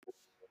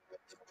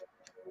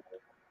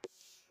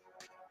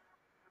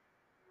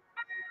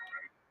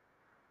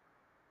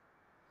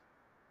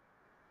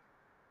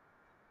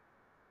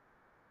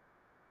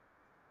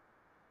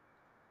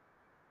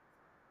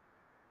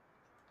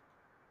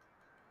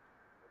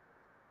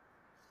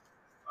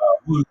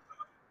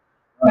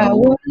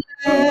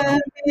Paola,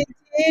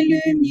 mettez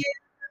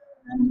lumière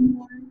en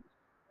moi.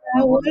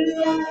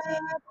 Paola,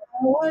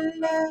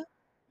 Paola,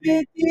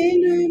 mettez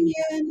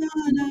lumière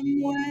en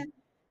moi.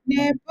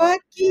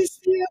 N'importe qui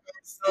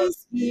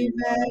circonstance qui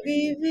va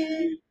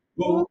arriver.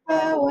 Oh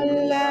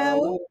Paola,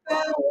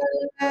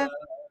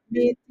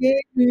 mettez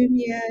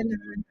lumière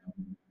en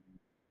moi.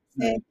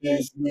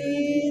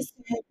 Saint-Esprit,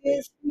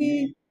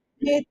 Saint-Esprit,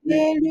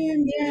 mettez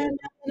lumière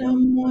en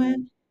moi.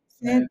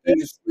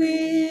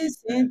 Saint-Esprit,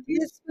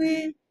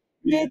 Saint-Esprit,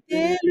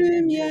 mettez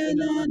lumière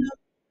en moi.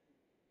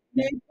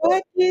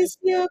 N'importe quelle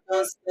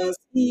circonstance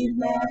qui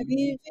va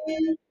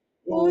arriver,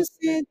 ô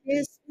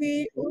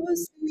Saint-Esprit,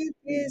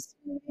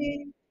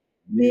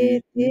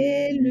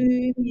 mettez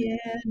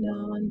lumière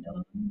en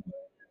moi.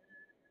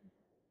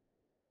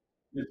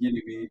 Mes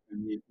bien-aimés,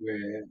 mes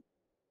frères,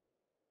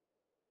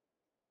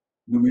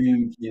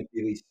 nous-mêmes qui sommes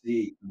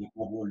intéressés à la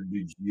parole de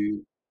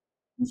Dieu,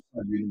 nous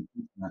saluons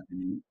toute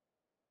matin.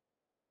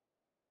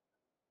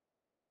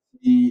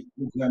 Et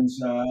programme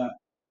ça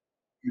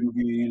que nous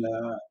venons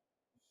là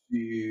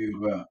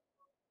sur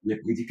les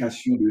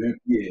prédications de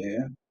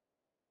 1Pierre,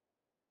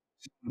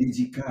 c'est une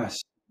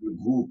dédicace du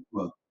groupe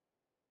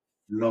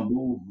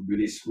Flambeau de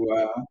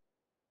l'Espoir,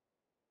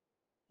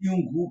 qui est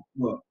un groupe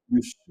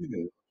de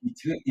sœurs qui est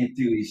très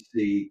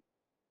intéressés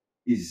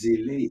et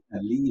zélés à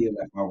lire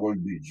la parole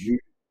de Dieu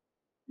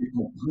et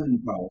comprendre la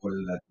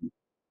parole là.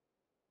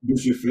 De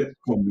ce fait,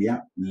 comme il y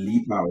a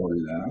les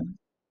paroles là,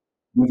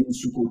 nous venons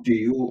sous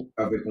côté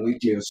avec un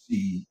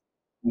éclairci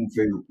pour me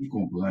faire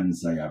comprendre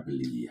ça y a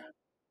lire.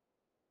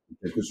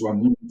 Quel que soit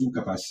mon tout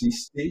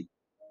capacité,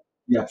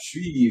 qui a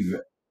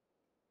suivre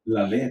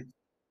la lettre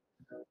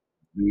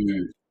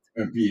de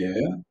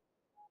 1Pierre,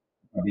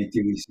 à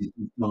m'intéresser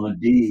tout le temps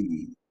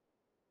des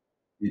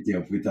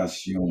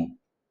interprétations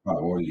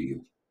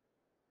paroles.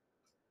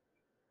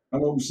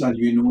 Alors, nous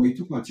saluons et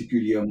tout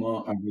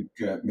particulièrement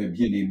avec mes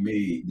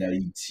bien-aimés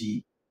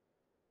d'Haïti,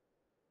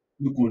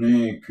 nous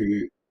connaissons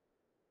que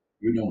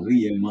nous avons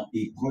réellement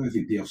épreuve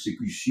et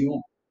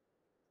persécution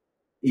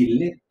et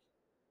l'être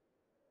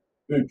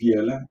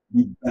 1Pierre là,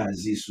 il est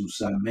basé sur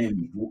ça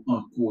même pour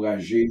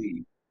encourager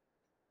les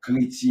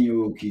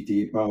chrétiens qui étaient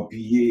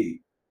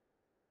éparpillés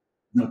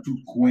dans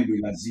tout coin de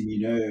l'Asie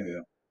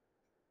mineure.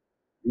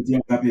 Il y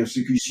a la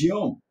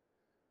persécution,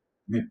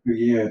 mais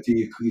Pierre a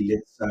écrit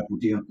lettre ça pour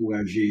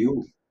t'encourager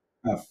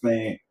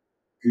afin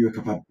que soient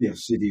capable de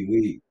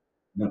persévérer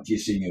dans le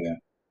Seigneur.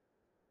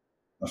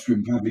 Parce que je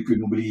ne veux pas que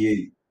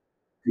n'oublier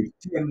que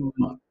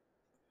tellement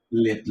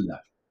lettre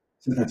là,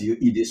 c'est-à-dire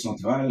idée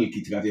centrale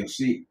qui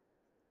traversait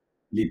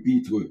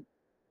l'épître,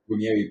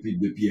 première épître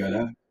de Pierre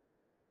là,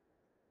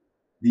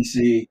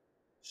 c'est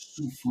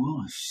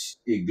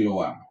souffrance et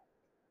gloire.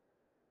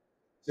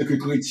 C'est que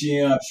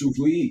chrétien a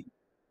souffert,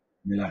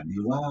 mais la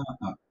gloire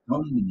a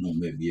comme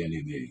mes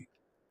bien-aimés.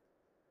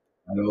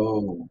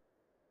 Alors,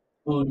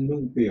 on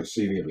nous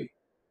persévérer.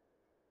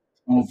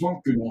 Avant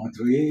que nous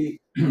entrions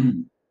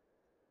dans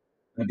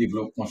le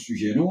développement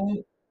sujet,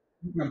 nous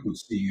allons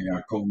continuer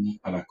comme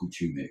à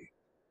l'accoutumée.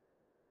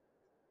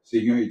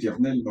 Seigneur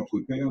éternel, notre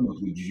Père,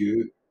 notre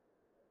Dieu,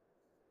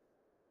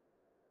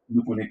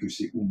 nous connaissons que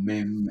c'est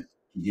vous-même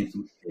qui vient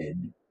toute aide.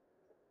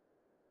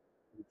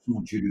 Nous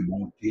sommes Dieu de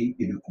bonté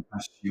et de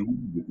compassion,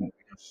 de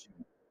compréhension.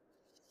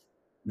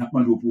 Nous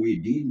demandons pour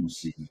aider nous,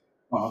 Seigneur.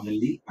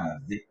 Parler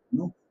avec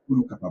nous, pour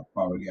nous capables de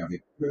parler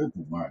avec peur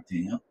pour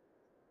matin,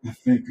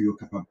 afin que nous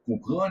capables de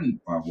comprendre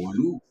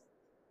parole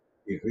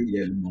et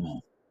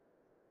réellement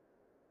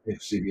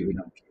persévérer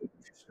dans le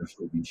jusqu'à ce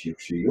que vous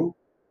cherchez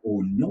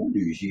au nom de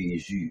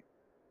Jésus,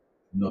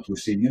 notre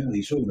Seigneur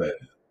et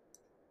Sauveur,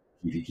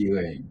 qui vit qui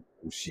règne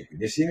au siècle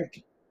des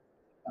siècles.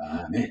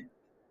 Amen.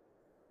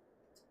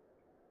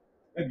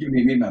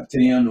 Bien-aimés,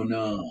 matin, nous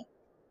avons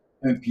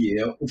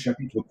 1Pierre au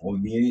chapitre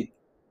 1er,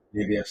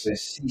 les versets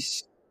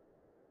 6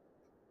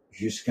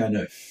 jusqu'à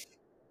 9.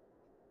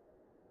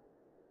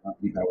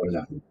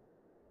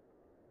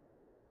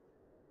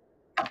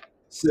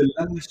 C'est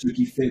là ce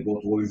qui fait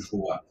votre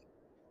joie.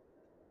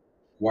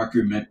 Quoique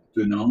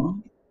maintenant,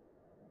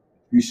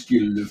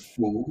 puisqu'il le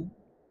faut,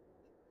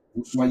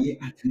 vous soyez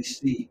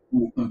attristés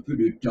pour un peu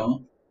de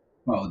temps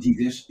par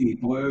diverses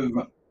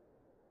épreuves,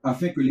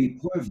 afin que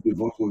l'épreuve de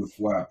votre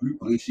foi plus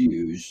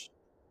précieuse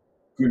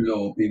que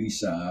l'or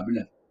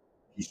périssable,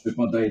 qui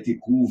cependant a été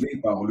prouvé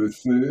par le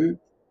feu,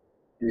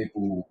 ait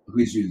pour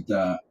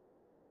résultat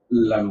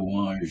la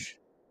louange,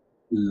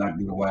 la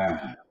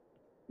gloire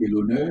et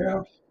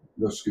l'honneur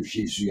lorsque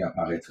Jésus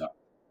apparaîtra.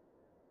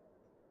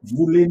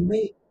 Vous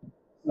l'aimez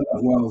sans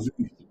l'avoir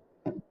vu.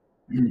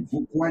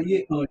 Vous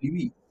croyez en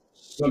lui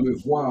sans le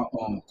voir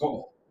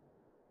encore.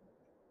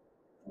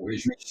 Vous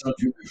réjouissant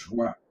Dieu de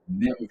joie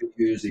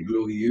merveilleuse et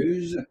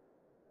glorieuse,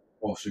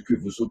 parce que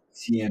vous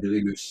obtiendrez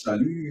le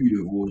salut de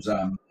vos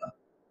âmes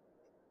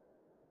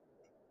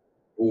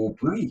au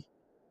prix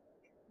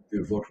de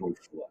votre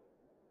foi.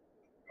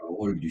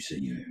 Parole du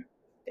Seigneur.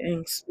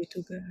 Thanks be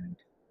to God.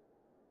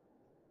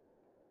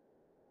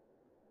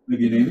 Mes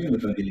bien-aimés, on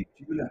entend des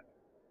lectures là.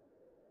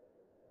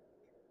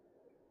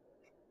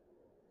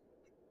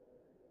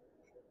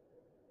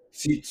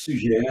 Si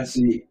sujet,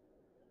 c'est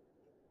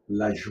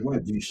la joie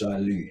du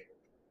salut.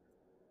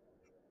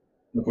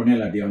 Donc, on est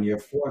la dernière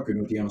fois que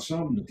nous étions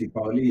ensemble, nous avons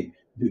parlé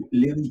de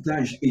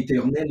l'héritage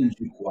éternel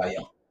du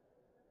croyant.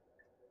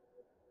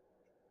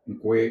 Nous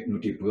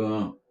te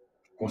prenons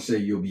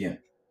conseil au bien.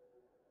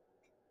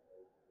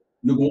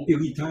 Nous avons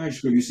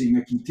héritage que le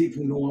Seigneur a quitté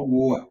pour nous en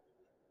haut.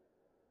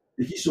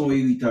 Et qui sont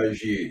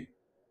héritagers?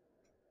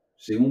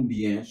 C'est un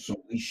bien,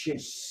 son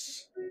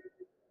richesse.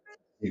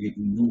 Et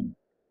pour nous,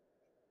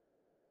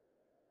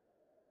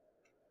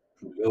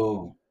 pour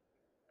l'or,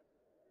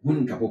 nous ne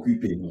pouvons pas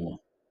occuper nous,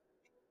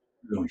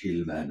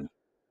 l'angile va nous.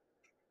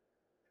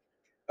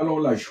 Alors,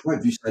 la joie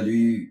du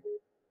salut,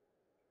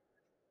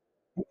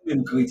 pour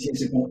un chrétien,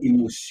 c'est pas une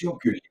émotion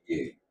que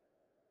liée.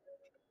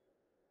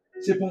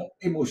 C'est pas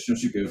une émotion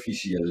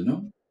superficielle,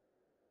 non?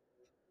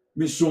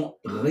 Mais son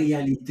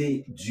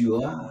réalité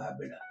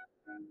durable.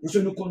 Parce que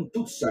nous comptons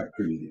tout ça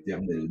que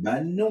l'éternel,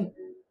 ben non,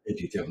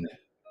 est éternel.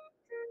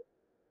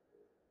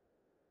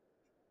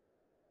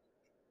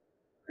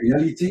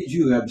 Réalité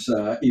durable,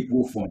 ça est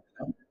profonde.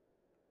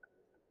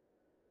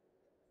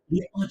 Il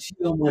est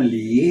entièrement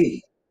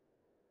lié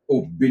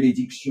aux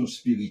bénédictions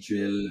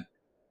spirituelles.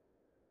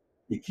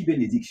 Et qui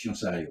bénédiction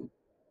ça y est?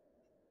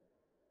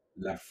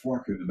 La foi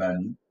que le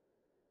banon,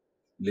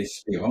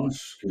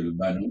 l'espérance que le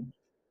banon,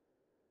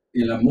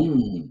 et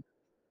l'amour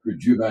que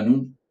Dieu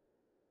banon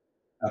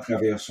à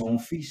travers son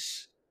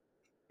Fils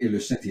et le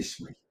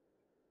Saint-Esprit.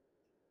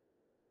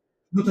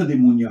 Nous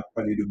entendons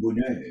parler de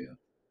bonheur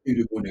et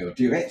de bonheur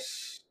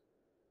terrestre.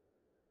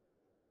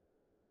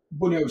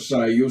 Bonheur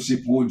ça y est,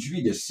 c'est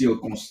produit des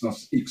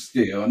circonstances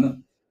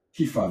externes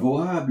qui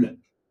favorables.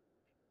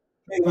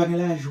 Mais il va y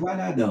avoir la joie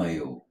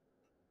là-dedans.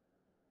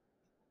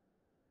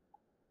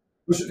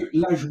 Parce que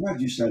la joie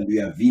du salut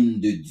vient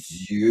de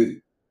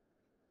Dieu.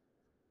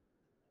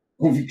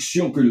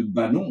 Conviction que le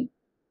banon,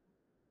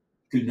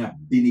 que n'a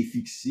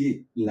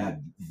bénéficié la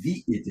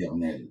vie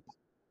éternelle.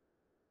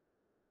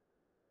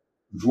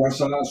 Joie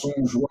ça,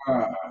 son joie,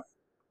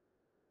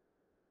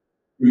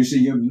 que le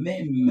Seigneur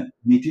même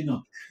mettait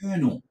dans qu'un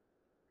nom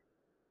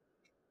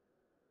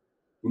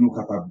pour nous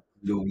capables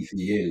de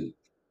glorifier elle.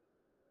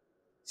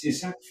 C'est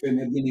ça qui fait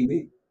mes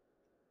bien-aimés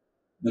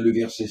dans le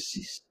verset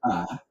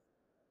 6a,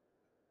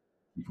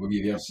 le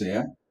premier verset,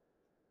 hein?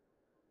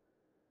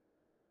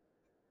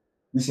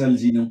 Mais ça le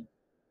dit non.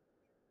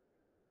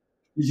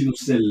 Il dit non,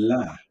 c'est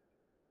là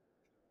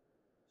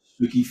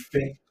ce qui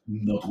fait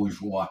notre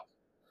joie.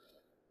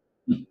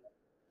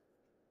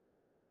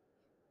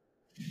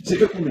 C'est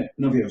que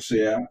dans le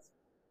verset 1,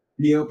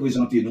 Pierre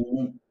présentait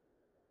nous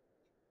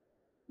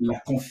la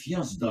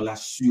confiance dans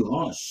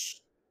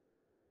l'assurance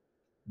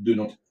de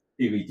notre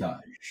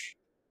héritage.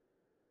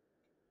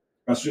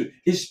 Parce que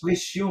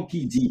l'expression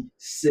qui dit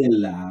c'est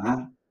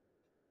là,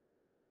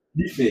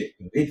 il fait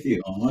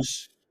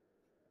référence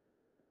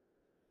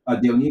à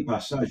dernier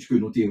passage que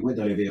nous avons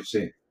dans les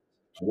versets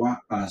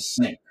 3 à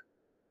 5,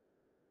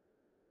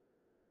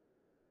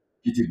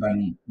 qui était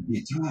un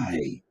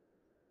détail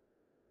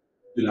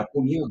de la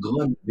première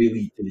grande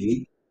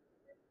vérité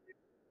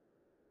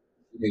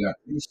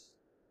génératrice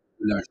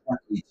de la joie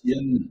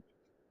chrétienne,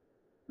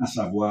 à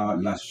savoir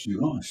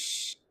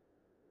l'assurance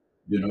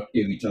de notre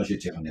héritage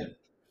éternel.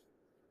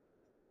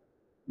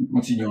 Il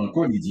continue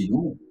encore, il dit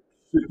non,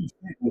 ce qui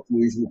fait pour tous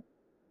les jours.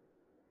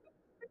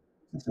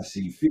 Ça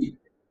signifie,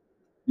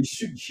 il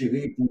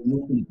suggérait pour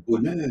nous un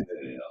bonheur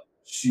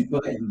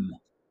suprême,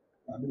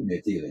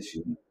 intéressant,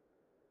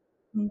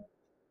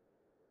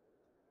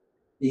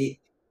 et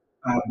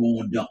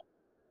abondant.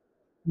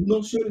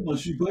 Non seulement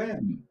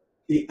suprême,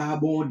 et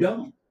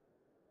abondant.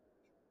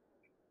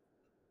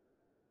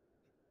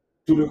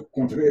 Tout le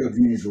contraire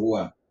d'une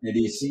joie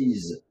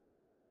indécise,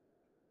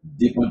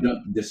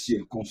 dépendante de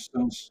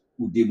circonstances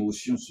ou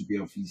d'émotions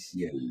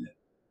superficielles.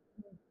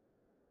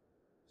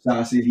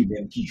 Ça, c'est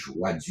lui-même qui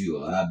joie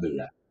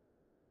durable.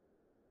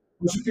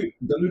 Parce que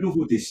dans le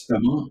Nouveau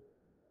Testament,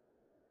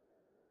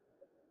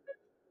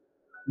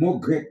 mot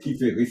grec qui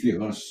fait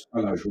référence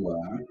à la joie,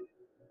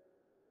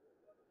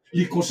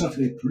 il est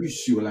concentré plus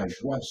sur la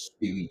joie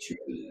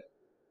spirituelle,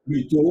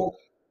 plutôt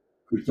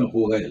que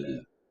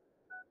temporelle.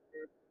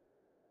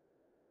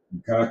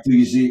 Il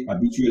caractérisait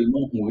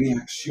habituellement une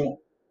réaction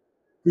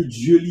que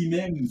Dieu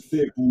lui-même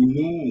fait pour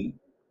nous.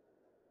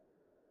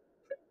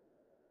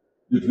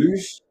 De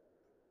plus,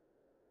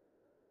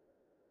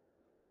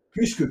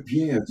 puisque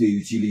Pierre a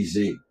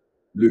utilisé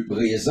le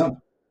présent,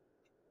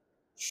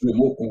 ce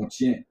mot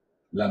contient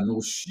la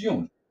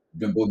notion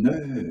d'un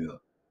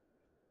bonheur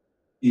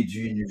et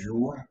d'une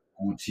joie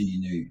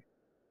continue.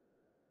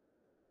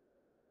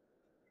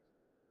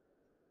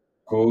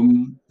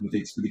 Comme nous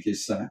expliqué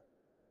ça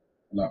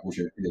la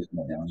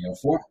dernière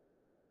fois,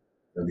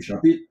 dans le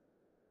chapitre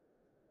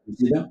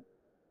précédent.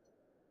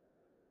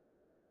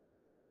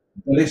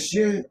 Dans les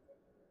cieux,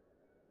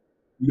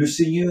 le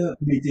Seigneur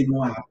mettait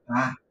nous à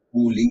part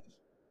pour lui,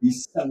 il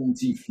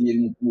sanctifiait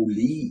nous pour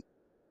lui.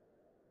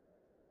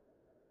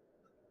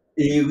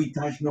 Et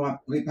héritage nous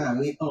a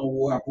préparé en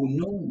haut pour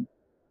nous.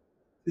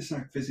 C'est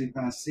ça que faisait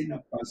passer, n'a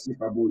passé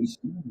par Boris,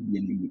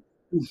 bien aimé.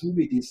 toujours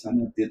mettez ça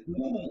dans la tête.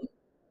 Non,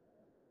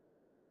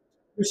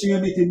 le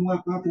Seigneur mettez-nous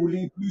à part pour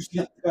les plus, il y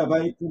a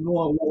travail pour nous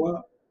en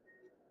roi.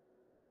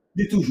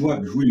 Il est toujours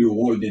à jouer le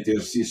rôle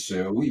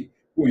d'intercesseur, oui,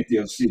 pour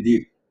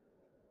intercéder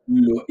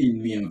leur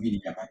ennemi en vie, il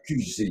n'y a pas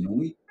accusé, non,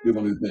 oui,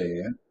 devant le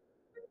Père.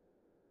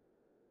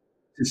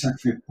 C'est ça que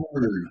fait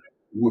Paul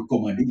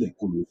recommander les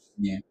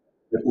Colossiens.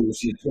 Les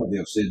Colossiens 3,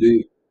 verset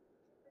 2.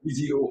 Il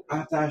dit, oh,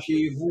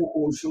 attachez-vous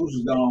aux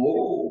choses d'en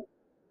haut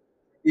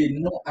et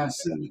non à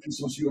celles qui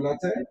sont sur la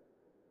terre.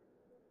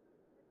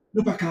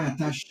 Ne pas qu'à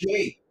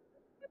attacher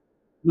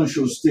nos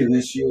choses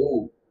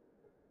terrestres.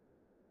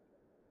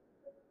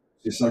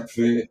 C'est ça que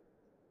fait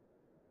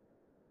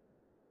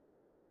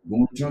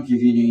bon temps qui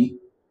vient,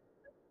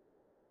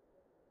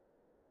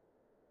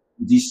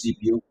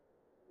 disciples,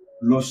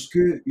 lorsque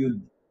il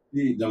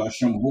est dans la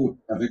chambre haute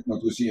avec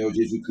notre Seigneur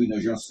Jésus-Christ dans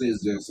Jean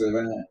 16, verset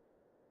 20,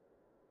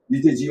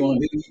 il te dit en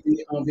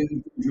vérité,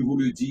 je vous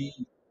le dis,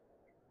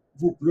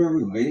 vous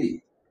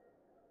pleurerez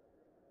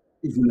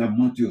et vous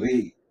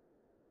lamenterez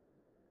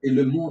et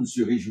le monde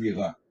se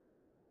réjouira.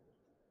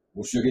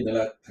 Vous serez dans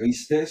la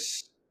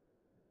tristesse,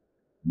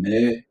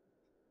 mais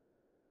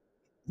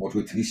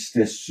votre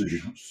tristesse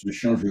se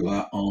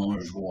changera en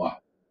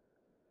joie.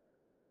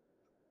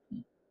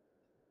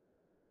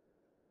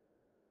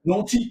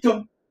 Non,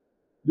 titan,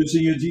 le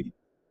Seigneur dit,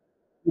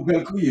 vous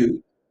pouvez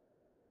crier,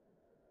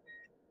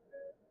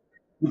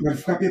 vous pouvez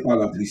frapper par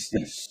la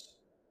tristesse.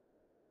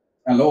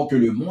 Alors que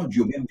le monde,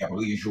 Dieu même, qui a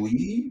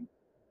réjoui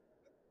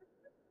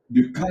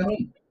de canon,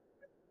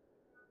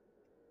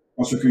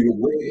 parce que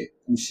ouais,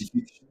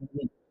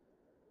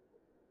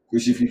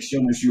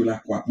 crucifixion sur la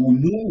croix. Pour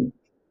nous,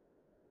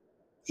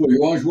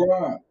 soyons en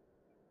joie.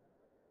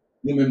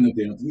 Nous-mêmes, nous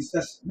sommes en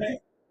tristesse,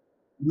 mais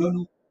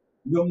l'homme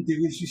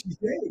est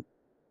ressuscité.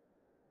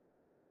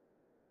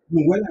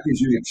 Nous voyons la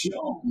résurrection.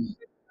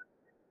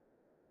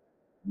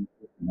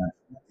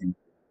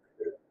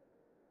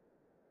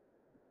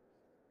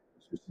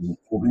 Parce que c'est une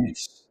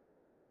promesse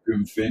que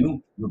nous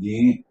faisons, nous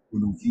gagnons pour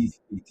nous vivre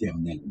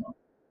éternellement.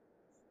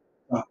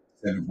 Ça,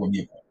 c'est le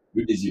premier point.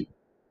 Le deuxième,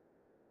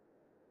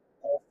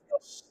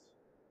 confiance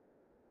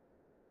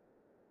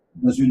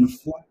dans une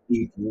foi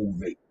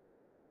éprouvée.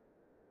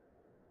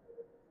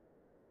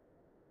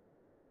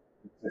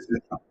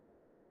 C'est ça.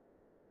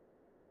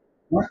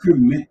 Quoique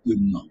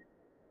maintenant,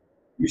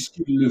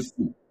 puisqu'il le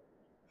faut,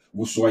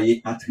 vous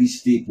soyez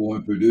attristés pour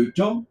un peu de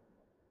temps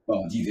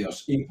par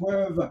diverses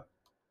épreuves,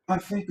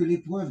 afin que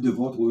l'épreuve de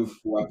votre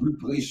foi, plus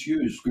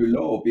précieuse que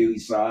l'or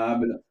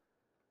périssable,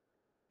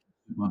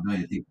 cependant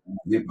est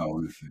éprouvée par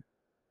le feu.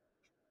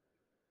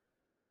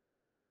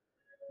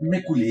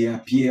 Mais Couléa,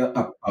 Pierre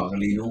a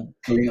parlé non,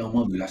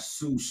 clairement de la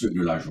source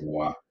de la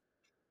joie.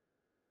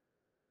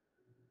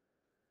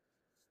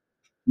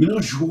 Mais la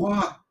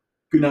joie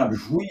que nous avons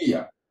jouie,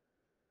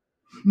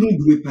 nous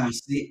devons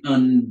passer en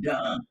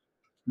dedans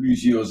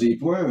plusieurs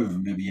épreuves,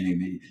 mes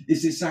bien-aimés. Et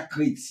c'est ça,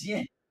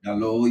 chrétien, dans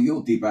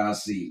l'Orient, t'es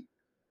passé.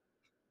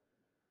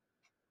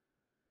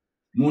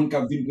 Monde qui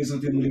vient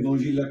présenter nous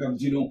l'évangile, là, qui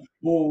dit non,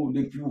 oh,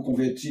 depuis vous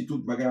convertis,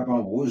 tout bagarre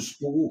en rose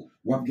pour vous,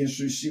 ou bien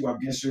ceci, ou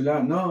bien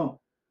cela. Non,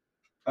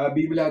 la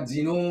Bible a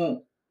dit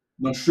non.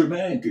 Dans le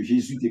chemin que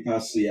Jésus t'est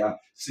passé,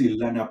 c'est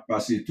là n'a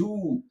passé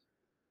tout.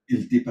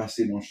 Il t'est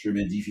passé dans le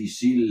chemin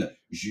difficile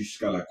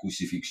jusqu'à la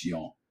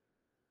crucifixion.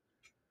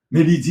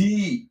 Mais il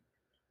dit,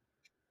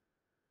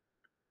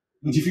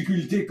 une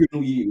difficulté que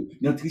nous y avons,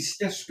 une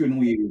tristesse que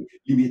nous y avons,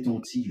 il met un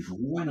petit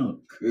joie dans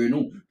le cœur,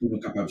 non, pour nous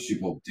capables de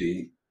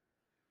supporter.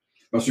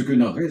 Parce que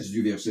dans le reste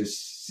du verset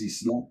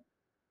 6, là,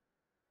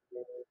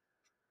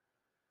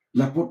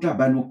 l'apôtre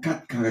là, nos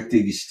quatre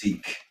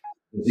caractéristiques,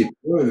 des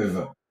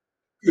épreuves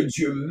que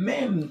Dieu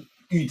même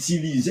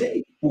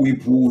utilisait pour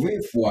éprouver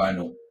foi,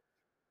 non.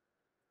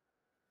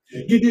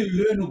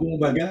 Guidez-le, nous, bon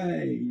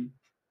bagaille.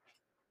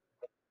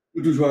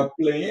 Nous toujours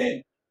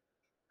plaindre,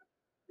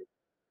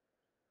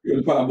 que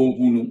n'est pas bon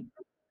pour nous.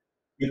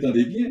 Mais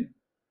attendez bien.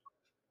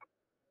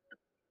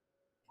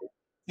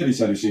 C'est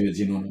ça, le Seigneur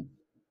dit non, non.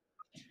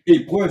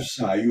 Épreuve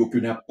ça, yo que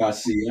n'a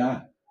passé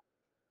là,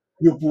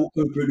 yo pour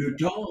un peu de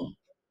temps.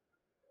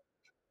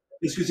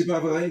 Est-ce que c'est pas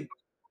vrai?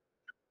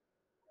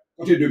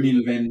 Côté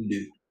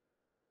 2022.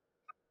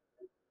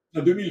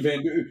 En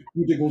 2022,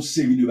 nous avons une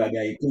série de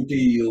bagailles côté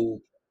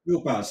yo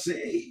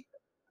passé.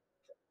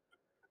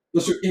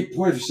 Parce que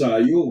épreuve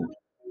ça, yo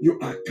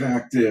a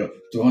caractère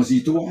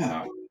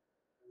transitoire.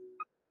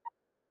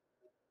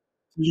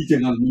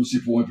 Littéralement,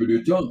 c'est pour un peu de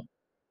temps.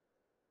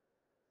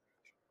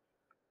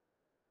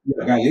 Il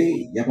a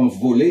râlé, il a pas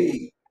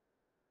volé.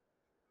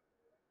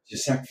 C'est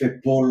ça que fait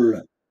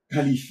Paul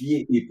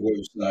qualifier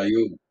épreuve ça,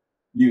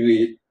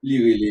 lire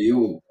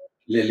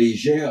les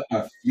légères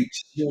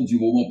afflictions du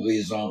moment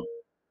présent,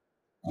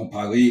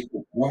 comparées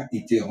au poids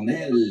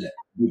éternel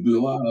de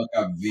gloire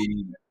à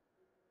venir.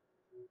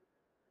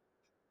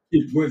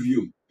 Épreuve,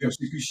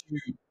 persécution,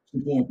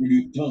 c'est pour un peu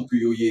de temps que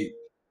yo y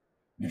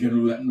mais que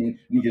nous avons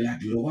la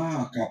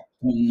gloire qu'a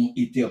pour nous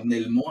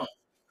éternellement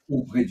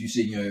auprès du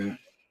Seigneur.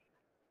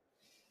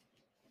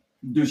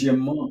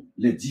 Deuxièmement,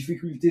 les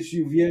difficultés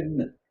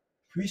surviennent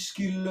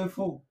puisqu'il le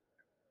faut.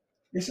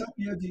 Et ça,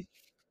 Pierre dit,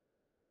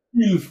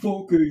 il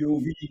faut que vous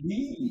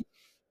veniez.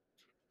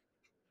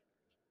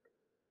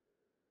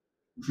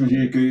 Je veux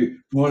dire que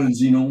Paul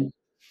dit non,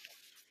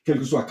 quel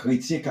que soit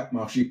chrétien qui a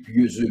marché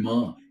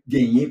pieusement,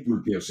 gagné pour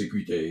le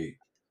persécuter.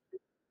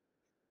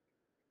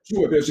 Si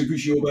la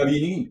persécution va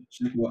venir,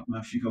 c'est quoi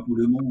marcher pour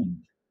le monde,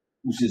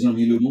 pour ses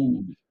amis le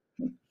monde.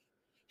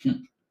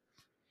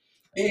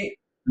 Et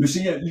le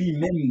Seigneur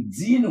lui-même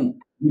dit nous,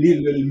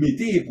 il le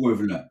mettait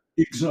épreuve là.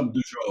 Exemple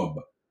de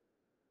Job.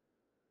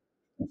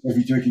 Un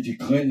serviteur qui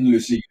te craigne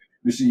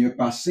le Seigneur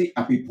passé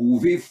a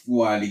éprouvé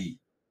foi aller,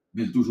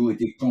 mais il a toujours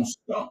été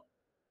constant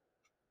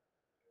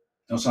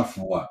dans sa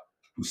foi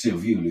pour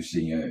servir le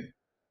Seigneur.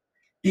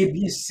 Eh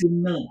bien, c'est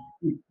dans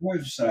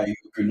l'épreuve ça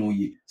que nous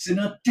y est. C'est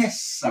dans test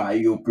ça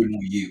que nous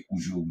y est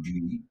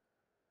aujourd'hui.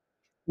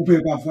 Vous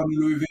pouvez parfois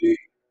nous lever,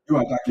 vous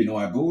attaquer nous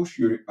à gauche,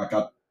 vous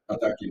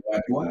attaquer nous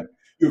à droite,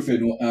 vous fait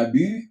nous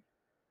abus.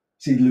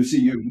 C'est le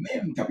Seigneur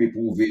même qui a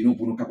éprouvé nous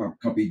pour nous capables de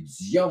camper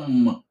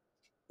diam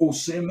au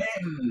sein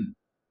même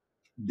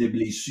des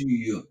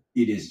blessures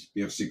et des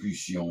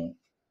persécutions.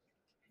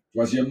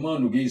 Troisièmement,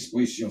 nous avons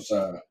l'expression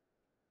ça,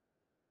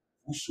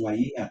 vous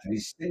soyez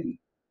attristés.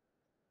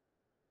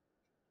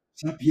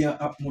 Ça,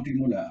 Pierre a monté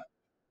nous là.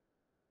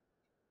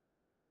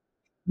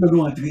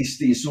 Nous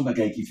attristés, son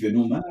bagage qui fait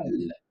nous mal.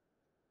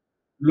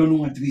 Le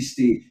nom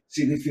attristé,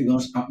 c'est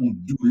référence à une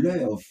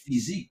douleur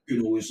physique que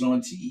nous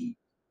ressentons.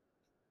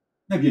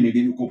 Mais bien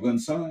aimé, nous comprenons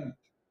ça.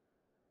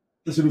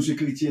 Parce que nous, ces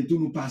chrétiens, tout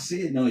nous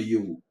passé dans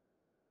yo.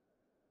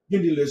 Il y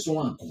a des leçons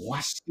en croix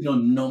dans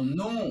non,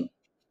 non.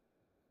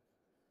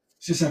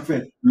 C'est ça que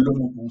fait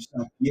l'homme pour ça,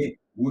 Pierre,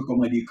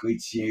 recommande les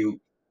chrétiens.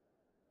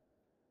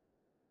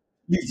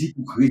 Il dit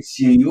pour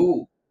chrétiens,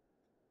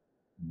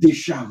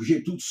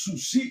 déchargez tout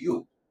souci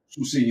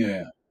sous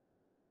Seigneur.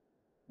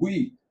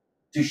 Oui,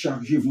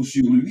 déchargez-vous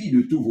sur lui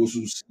de tous vos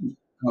soucis,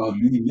 car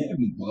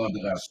lui-même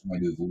prendra soin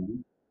de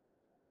vous.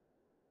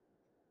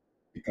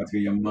 Et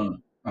quatrièmement,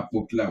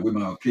 apôtre l'a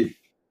remarqué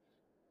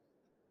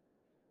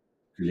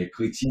que les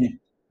chrétiens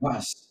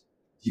passent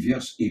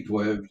diverses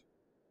épreuves,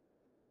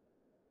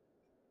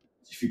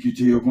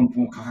 difficultés contre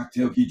un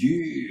caractère qui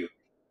dure.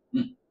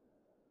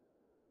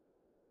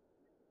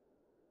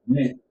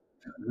 Mais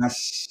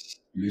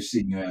grâce, le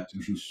Seigneur a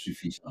toujours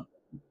suffisant.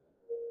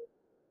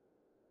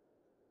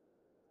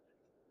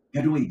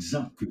 Regardons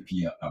l'exemple que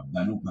Pierre a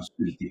donné parce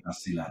qu'il était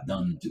passé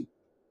là-dedans.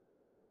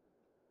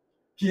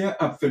 Pierre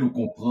a fait nous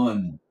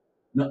comprendre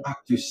dans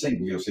Acte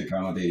 5, verset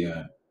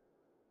 41.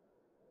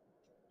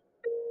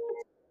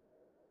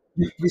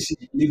 Il précise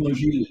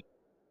l'évangile,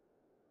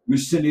 le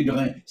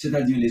Sanhédrin,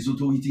 c'est-à-dire les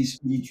autorités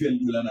spirituelles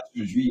de la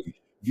nation juive,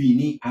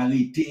 viennent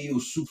arrêter,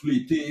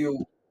 souffler,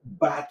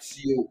 battre,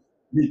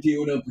 mettre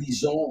dans la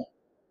prison.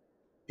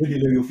 Et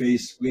ils fait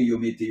esprit, ils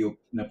mettent dans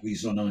la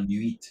prison en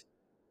nuit,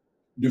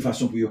 de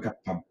façon pour être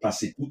capable de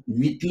passer toute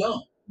nuit là,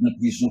 dans la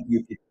prison, pour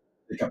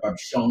être capable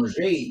de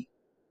changer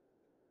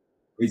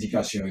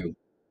prédication.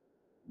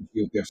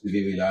 Pour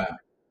persévérer là,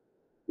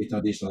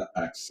 étendez sur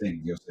Acte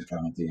 5, verset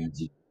 41,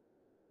 dit,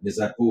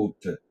 les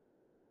apôtres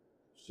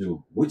se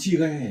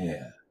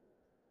retirèrent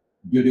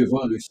de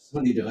devant le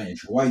Sanhédrin,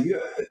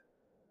 joyeux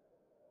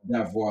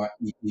d'avoir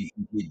été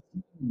jugés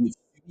dignes de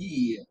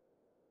subir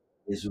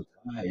les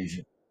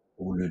outrages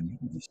pour le nom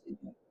du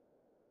Seigneur.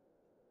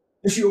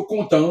 Je suis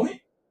content,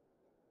 oui,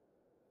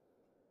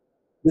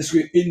 parce que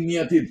l'ennemi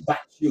a été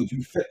battu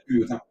du fait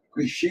que tu as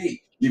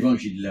prêché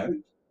l'évangile là.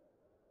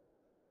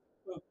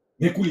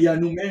 Mais qu'il y a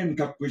nous-mêmes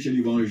qui avons prêché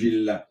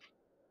l'évangile là.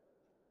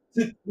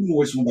 C'est pour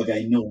nous son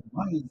bagage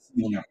normal si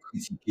on a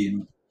critiqué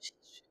nous.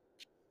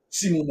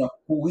 Si on a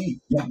pourri,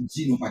 il a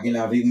dit nous pas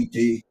la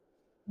vérité.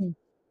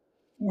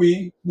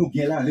 Oui, nous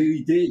avons la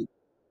vérité.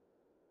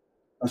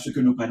 Parce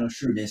que nous pas dans le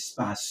chemin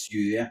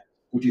spacieux,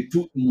 côté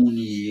tout le monde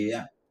y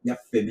a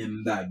fait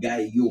même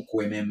bagaille, yo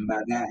quoi même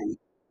bagaille.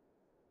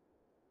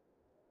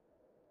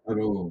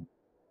 Alors,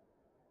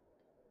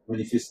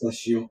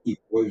 manifestation,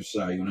 épreuve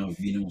ça, yon en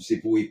vie non, c'est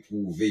pour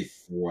éprouver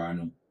foi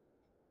non.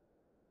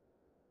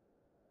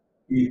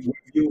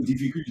 Éprouver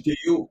difficulté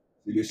yo,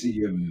 c'est le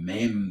Seigneur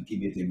même qui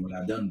mettait nous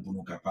la donne pour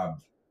nous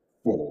capables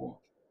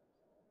fort.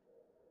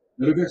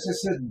 Dans le verset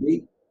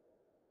 7b,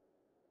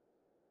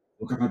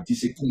 nous capables de dire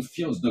c'est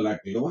confiance dans la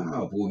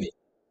gloire promet.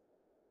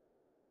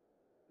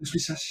 Parce que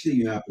ça,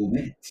 Seigneur a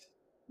promettre,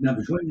 n'a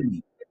besoin de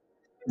nous.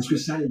 Parce que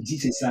ça le dit,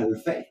 c'est ça le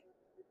fait.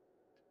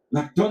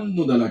 La donne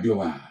nous dans la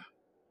gloire.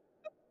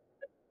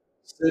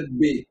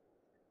 7b,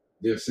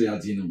 verset a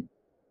dit nous,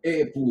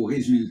 et pour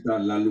résultat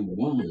la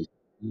louange,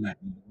 la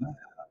gloire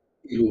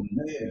et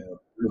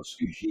l'honneur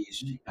lorsque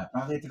Jésus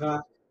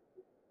apparaîtra.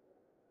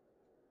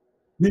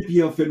 Mais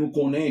Pierre fait nous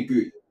connaître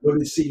que quand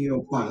le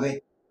Seigneur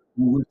paraît,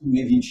 pour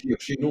retourner venir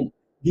chercher nous,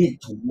 il y a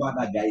trois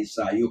bagailles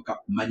ça qui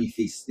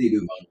manifesté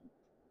devant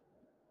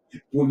nous.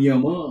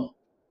 Premièrement,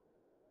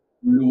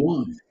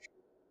 louange,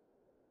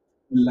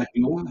 la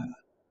gloire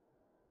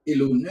et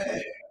l'honneur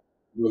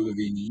doivent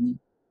venir.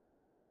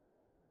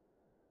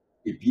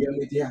 Et Pierre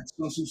mettait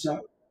accent sur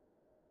ça,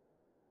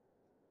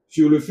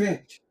 sur le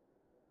fait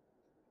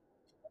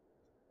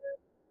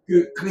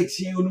que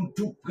chrétiens, nous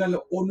tous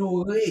prenons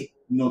honorer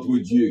notre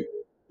Dieu.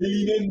 Et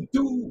il aime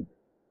tout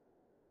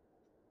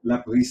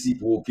la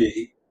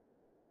réciproquer.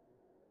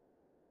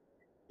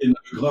 Et dans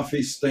le grand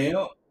festin,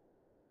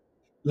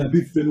 la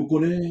Bible fait nous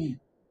connaître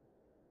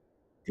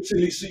que c'est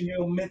le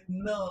Seigneur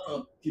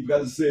maintenant qui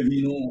va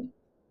servir nous.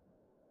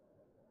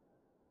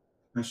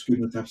 Parce que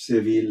nous avons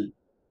servi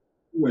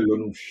où elle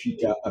nous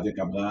chita avec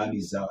Abraham,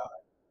 Isaac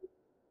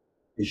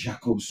et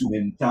Jacob sous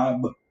même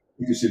table,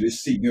 et que c'est le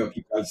Seigneur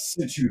qui va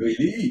ceinturer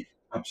lui,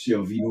 a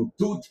servi nous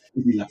toutes,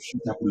 et puis la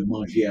chita pour le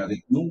manger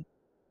avec nous.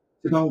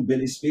 C'est pas une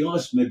belle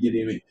espérance, mes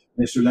bien-aimés.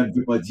 Mais cela ne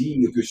veut pas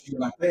dire que sur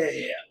la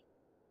terre,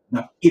 on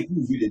a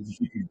éprouvé des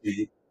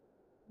difficultés,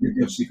 des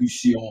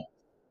persécutions,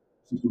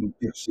 c'est pour nous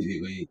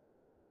persévérer.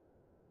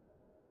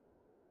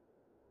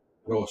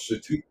 Alors, ce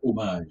triple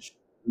hommage,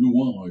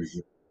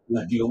 louange,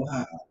 la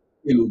gloire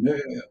et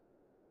l'honneur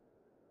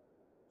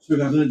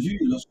sera rendu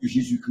lorsque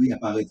Jésus-Christ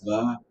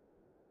apparaîtra.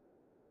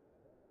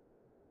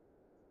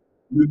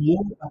 Le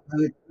monde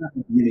apparaîtra,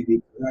 bien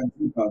été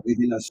traduit par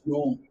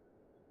révélation,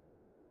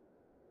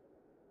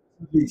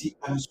 ça veut dire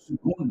à la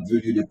seconde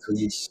venue de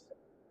Christ.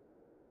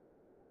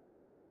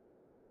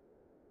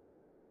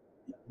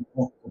 Il y a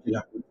encore côté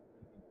la politique.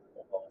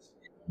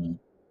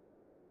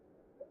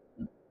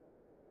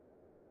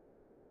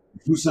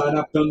 Tout ça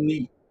adapte en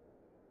nous.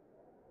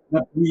 On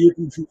a prié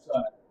pour tout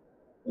ça.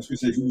 Parce que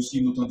ces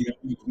jours-ci, nous entendons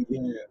une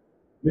prière.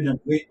 Mais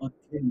après, en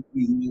pleine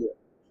prière,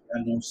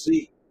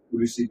 annoncer que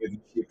le Seigneur vient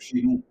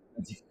chercher nous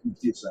la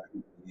difficulté, ça.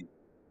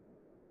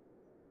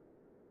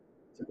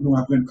 C'est pour nous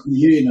apprendre à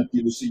crier dans le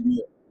pied du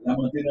Seigneur,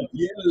 lamenter dans le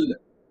pied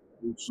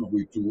pour son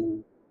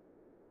retour.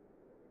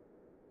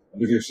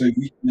 Le verset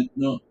 8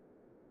 maintenant,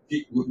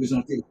 qui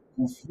représentait la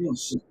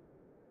confiance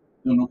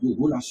dans notre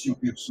relation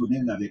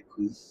personnelle avec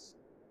Christ.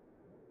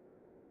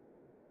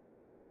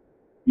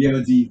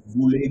 Pierre dit,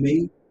 vous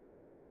l'aimez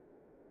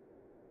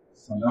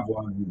sans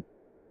l'avoir vu.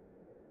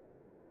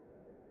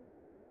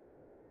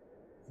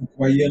 Vous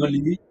croyez en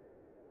lui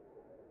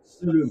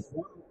sans le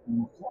voir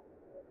encore.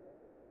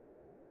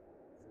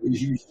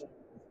 Réjouissons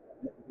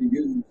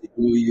merveilleuse et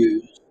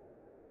glorieuse.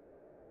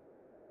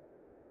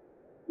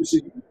 Le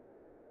Seigneur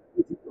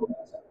est comme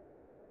ça.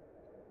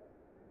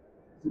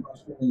 C'est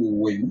parce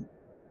qu'on aime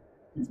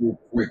qu'il faut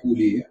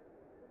couler.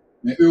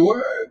 Mais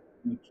heureux,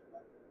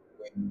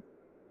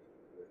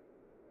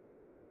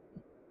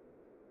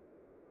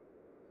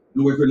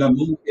 nous voyons que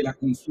l'amour et la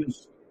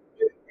confiance sont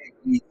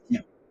les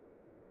chrétiens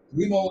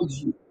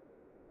primordiaux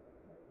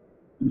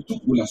de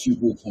toute relation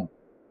profonde.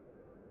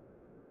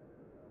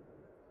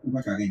 On ne va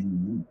pas carrément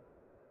nous.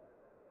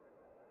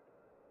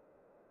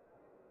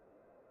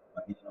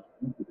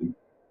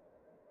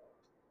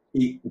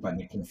 Et on va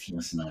pas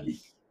confiance dans lui.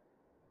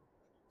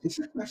 C'est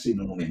ça qui passe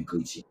dans nous-mêmes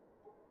chrétiens.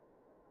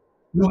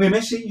 Nous aimons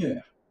le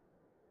Seigneur.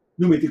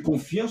 Nous mettons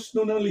confiance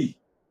dans lui.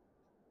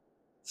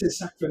 C'est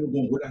ça qui fait nous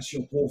une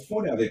relation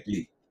profonde avec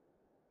lui.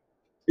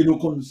 Et nous,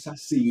 comme ça,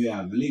 Seigneur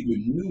a voulu de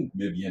nous,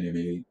 mes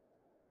bien-aimés.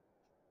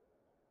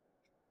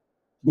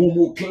 Bon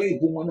mot-clé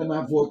pour moi-même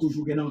avoir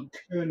toujours dans le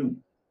cœur, nous,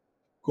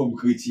 comme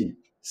chrétiens,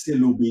 c'est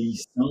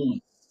l'obéissance.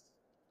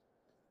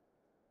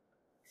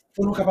 Il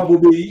faut nous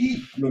capables d'obéir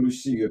quand le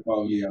Seigneur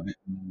parle avec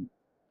nous.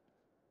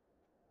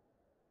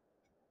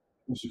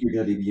 Pour ce que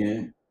regardez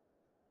bien,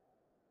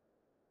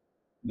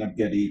 on a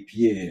regardé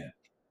Pierre,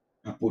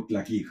 apôtre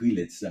là qui écrit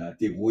lettre ça,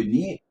 t'es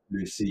renié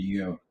le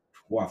Seigneur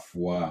 3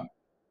 fois.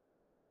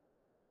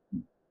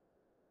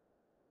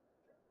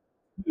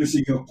 Le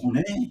Seigneur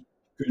connaît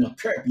que notre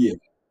cœur, Pierre,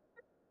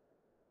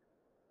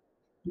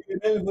 il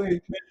est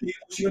vrai, mais il est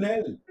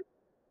émotionnel.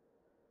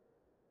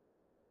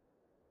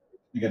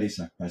 Regardez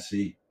ça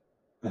passé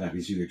à la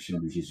résurrection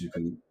de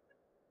Jésus-Christ.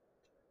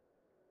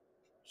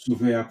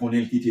 Souvent, à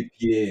connaître qui était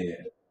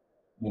Pierre,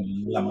 mon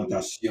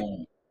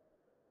lamentation,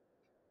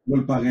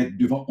 nous paraître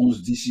devant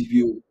 11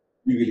 disciples,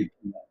 il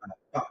n'a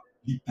pas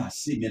lui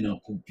passer maintenant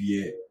pour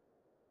Pierre.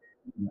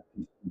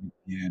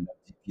 Pierre,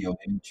 Pierre,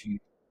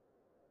 même-tu.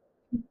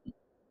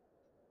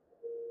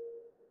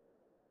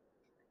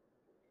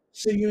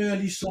 Seigneur,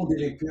 ils sont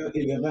les cœurs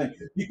et les reins.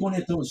 Il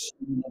connaît aussi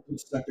tout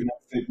ça que nous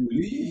avons fait pour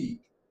lui.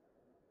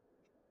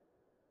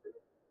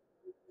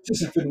 C'est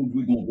ça que nous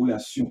devons avoir une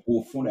relation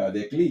profonde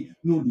avec lui.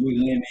 Nous devons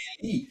l'aimer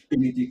lui et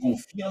mettre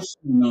confiance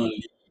dans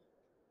lui.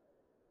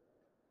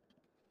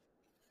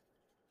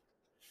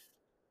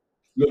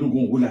 Nous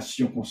avons une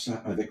relation comme ça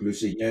avec le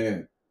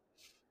Seigneur.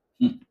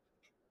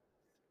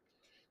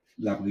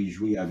 La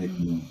réjouir avec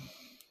nous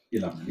et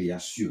la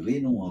réassurer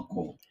nous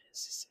encore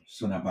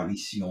son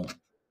apparition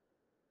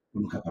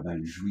pour nous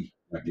capables de jouir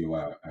la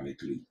gloire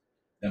avec lui.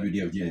 Dans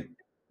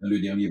le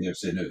dernier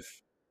verset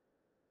 9.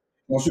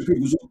 Parce que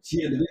vous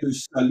obtiendrez le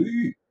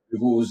salut de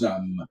vos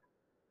âmes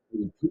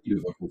au prix de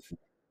votre foi.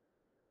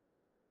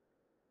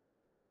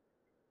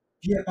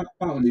 Pierre a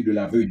parlé de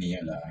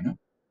l'avenir là, non?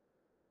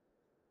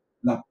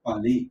 Il a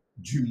parlé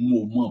du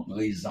moment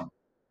présent.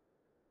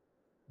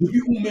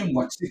 Depuis où même vous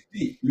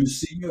acceptez le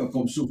Seigneur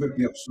comme sauveur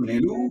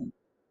personnel, ou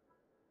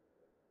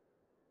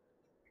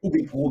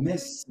bien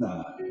promesse,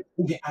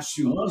 ou bien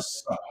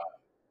assurance,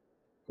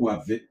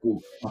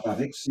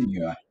 avec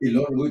Seigneur. Et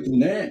l'on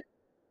retournait,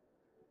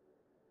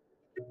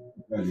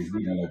 il va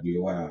jouer dans la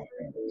gloire.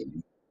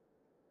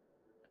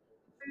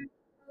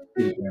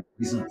 Il va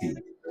présenter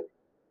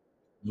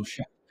nos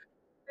chats.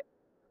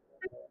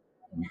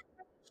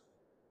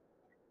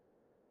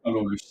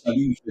 Alors, le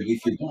salut fait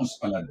référence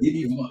à la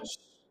délivrance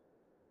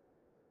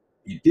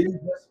et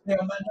délivrance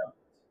permanente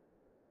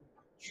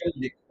actuelle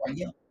des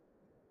croyants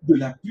de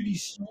la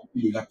punition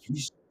et de la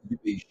puissance du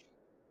péché.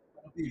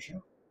 Le péché,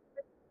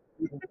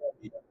 le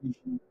péché,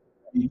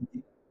 la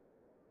vérité.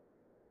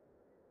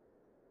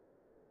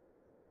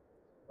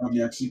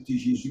 Parmi accepter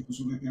Jésus pour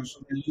sauver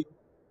personnel,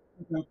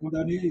 on va le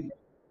condamner,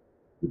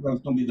 on va le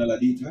tomber dans la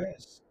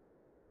détresse,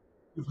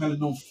 on va le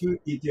non-feu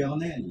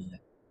éternel.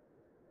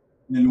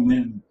 Mais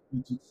nous-mêmes,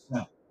 de tout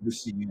ça, le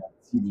Seigneur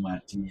dit nous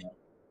matin,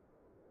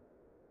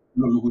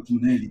 nous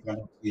retournons, il va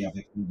entrer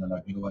avec nous dans la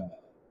gloire,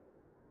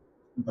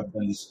 nous pas dans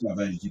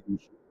l'esclavage du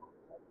péché.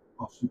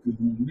 Parce que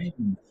nous-mêmes,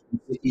 nous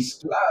sommes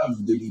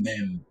esclaves de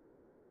lui-même.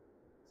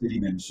 C'est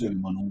lui-même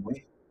seulement nous,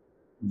 ouais.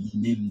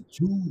 Lui-même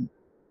tout,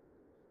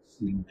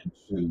 c'est lui-même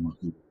seulement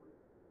tout.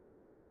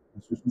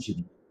 Parce que je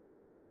dis,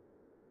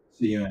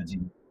 Seigneur a dit,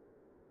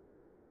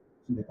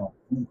 ce n'est pas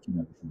vous qui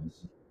m'avez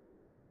choisi,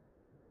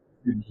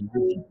 c'est moi qui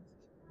vous ai choisi.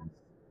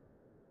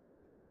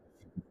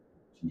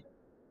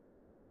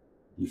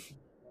 Des fous.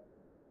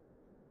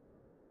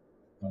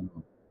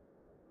 Alors,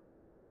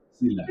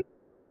 c'est là que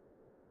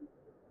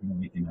nous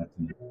mettons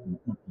maintenant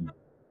dans 1Pierre,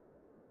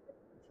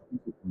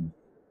 chapitre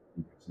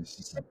 1, verset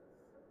 6 à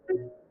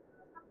 9.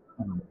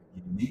 Alors,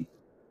 bien-aimés,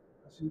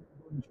 passez une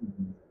bonne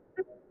journée.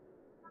 À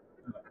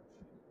la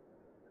prochaine.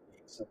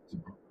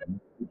 Exactement comme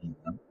nous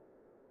disons,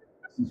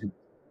 si je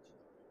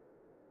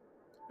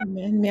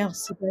Amen.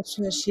 Merci,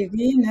 Pasteur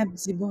Chéri. N'a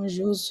dit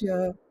bonjour sur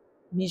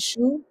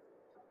Michou.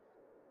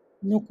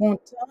 Nous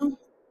comptons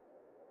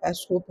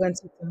parce qu'on prend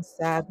ce temps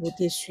ça pour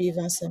te suivre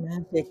ensemble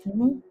avec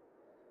nous.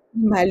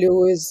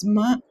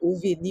 Malheureusement, ou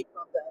venu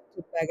pendant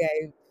tout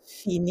bagage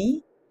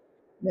fini,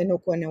 mais nous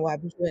connaissons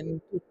besoin de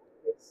toute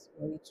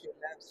nourriture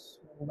là sur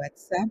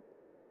WhatsApp.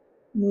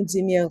 Nous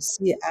disons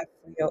merci à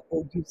Frère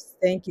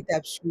Augustin qui t'a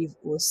suivi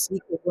aussi,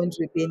 que bon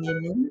Dieu bénisse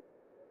nous.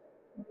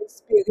 Nous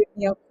espérons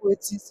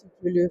mercredi, si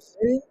Dieu le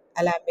veut,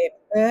 à la même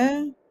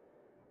heure,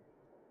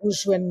 pour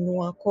joindre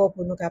nous encore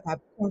pour nous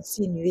capables de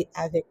continuer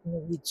avec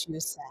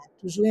nourriture ça.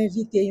 Toujours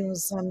inviter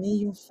nos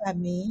amis, nos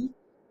familles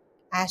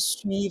à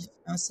suivre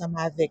ensemble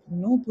avec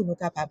nous pour nous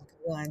capables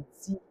de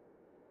grandir.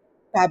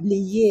 Pas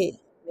oublier,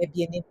 mais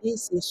bien aimé,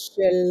 c'est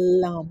seul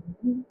l'amour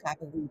qui a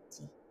brillé.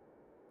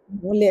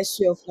 Nous, les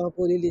sœurs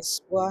flambeaux de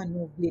l'espoir,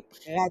 nous voulons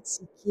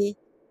pratiquer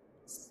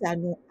ça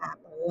nous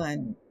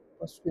apprend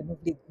parce que nous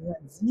voulons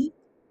grandir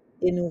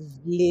et nous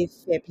voulons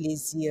faire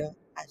plaisir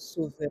à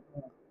sauver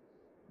moi.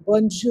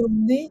 Bonne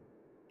journée,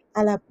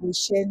 à la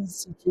prochaine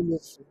si tu le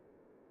fais.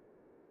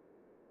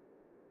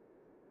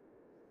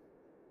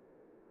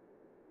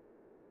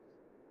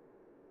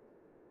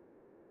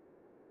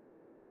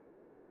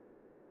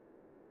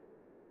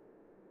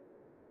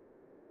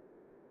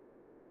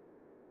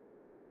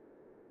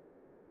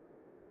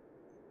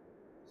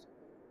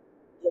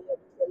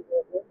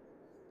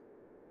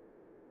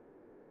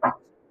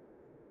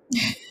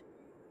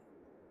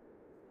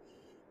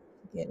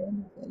 Quelle est la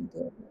nouvelle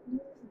de